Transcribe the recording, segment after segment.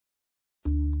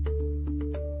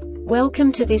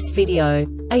Welcome to this video.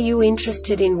 Are you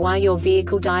interested in why your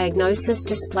vehicle diagnosis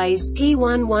displays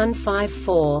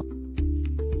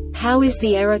P1154? How is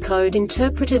the error code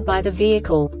interpreted by the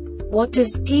vehicle? What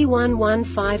does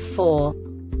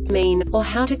P1154 mean, or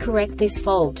how to correct this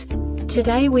fault?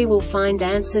 Today we will find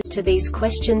answers to these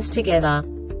questions together.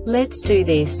 Let's do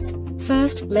this.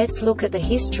 First, let's look at the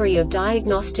history of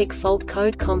diagnostic fault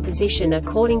code composition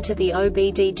according to the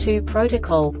OBD2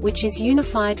 protocol, which is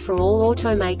unified for all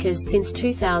automakers since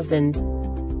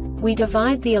 2000. We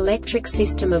divide the electric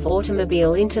system of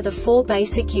automobile into the four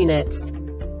basic units: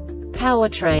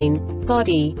 powertrain,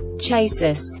 body,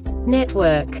 chassis,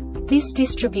 network. This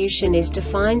distribution is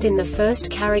defined in the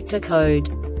first character code.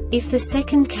 If the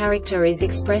second character is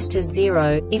expressed as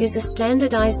 0, it is a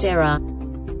standardized error.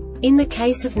 In the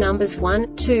case of numbers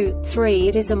 1, 2, 3,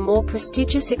 it is a more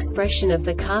prestigious expression of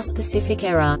the car-specific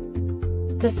error.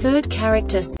 The third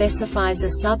character specifies a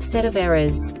subset of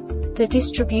errors. The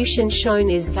distribution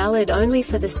shown is valid only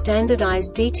for the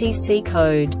standardized DTC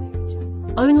code.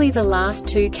 Only the last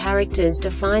two characters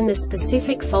define the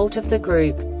specific fault of the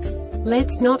group.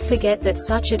 Let's not forget that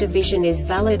such a division is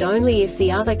valid only if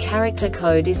the other character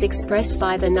code is expressed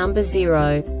by the number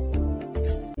 0.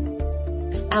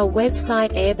 Our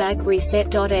website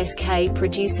airbagreset.sk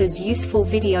produces useful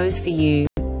videos for you.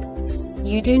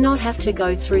 You do not have to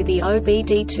go through the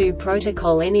OBD2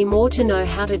 protocol anymore to know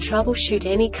how to troubleshoot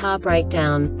any car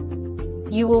breakdown.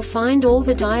 You will find all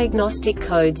the diagnostic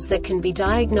codes that can be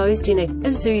diagnosed in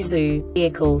Isuzu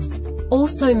vehicles.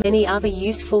 Also many other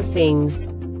useful things.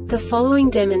 The following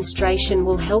demonstration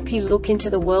will help you look into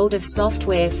the world of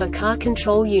software for car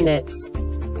control units.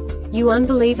 You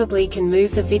unbelievably can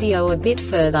move the video a bit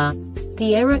further.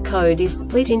 The error code is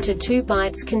split into 2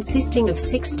 bytes consisting of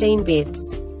 16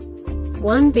 bits.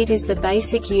 1 bit is the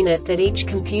basic unit that each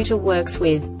computer works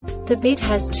with. The bit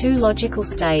has 2 logical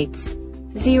states: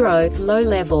 0, low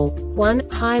level, 1,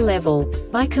 high level.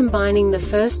 By combining the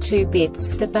first 2 bits,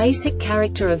 the basic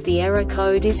character of the error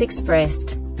code is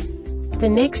expressed. The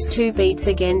next 2 beats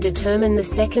again determine the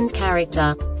second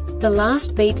character. The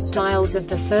last beat styles of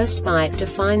the first byte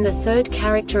define the third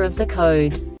character of the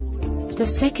code. The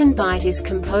second byte is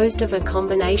composed of a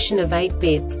combination of 8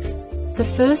 bits. The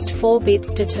first 4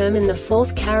 bits determine the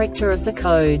fourth character of the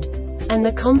code. And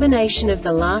the combination of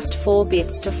the last 4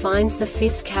 bits defines the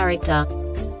fifth character.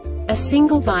 A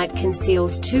single byte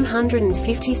conceals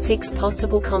 256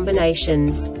 possible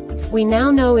combinations. We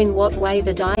now know in what way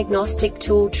the diagnostic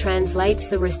tool translates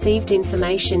the received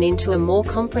information into a more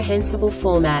comprehensible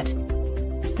format.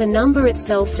 The number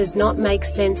itself does not make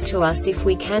sense to us if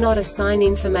we cannot assign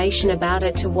information about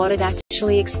it to what it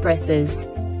actually expresses.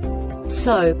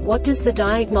 So, what does the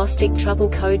Diagnostic Trouble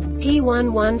Code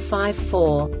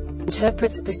P1154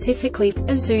 interpret specifically for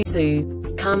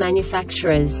Isuzu car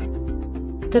manufacturers?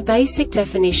 The basic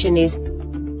definition is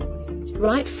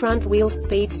right front wheel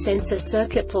speed sensor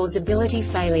circuit plausibility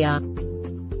failure.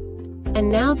 And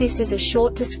now this is a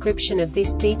short description of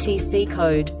this DTC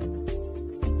code.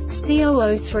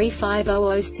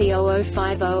 s.r.o.the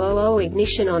C005000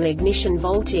 ignition on ignition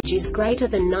voltage is greater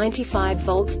than 95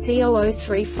 volts.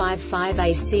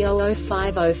 s.r.o.355A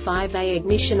C00505A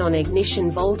ignition on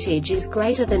ignition voltage is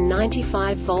greater than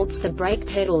 95 volts. The brake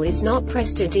pedal is not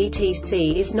pressed. A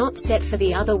DTC is not set for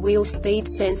the other wheel speed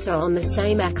sensor on the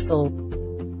same axle.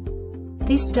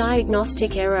 This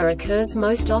diagnostic error occurs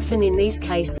most often in these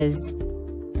cases: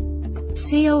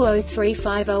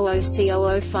 C00350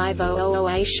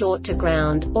 C00500A short to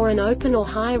ground, or an open or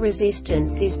high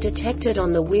resistance is detected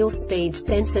on the wheel speed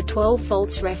sensor. 12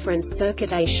 volts reference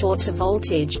circuit A short to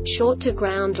voltage, short to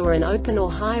ground, or an open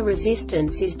or high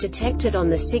resistance is detected on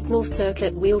the signal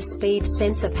circuit. Wheel speed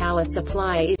sensor power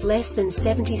supply is less than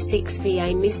 76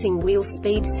 VA. Missing wheel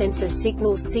speed sensor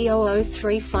signal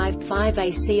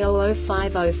C00355A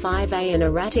C00505A. An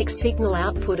erratic signal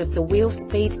output of the wheel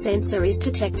speed sensor is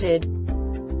detected.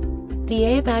 The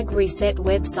Airbag Reset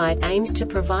website aims to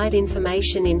provide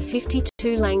information in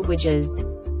 52 languages.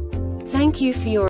 Thank you for your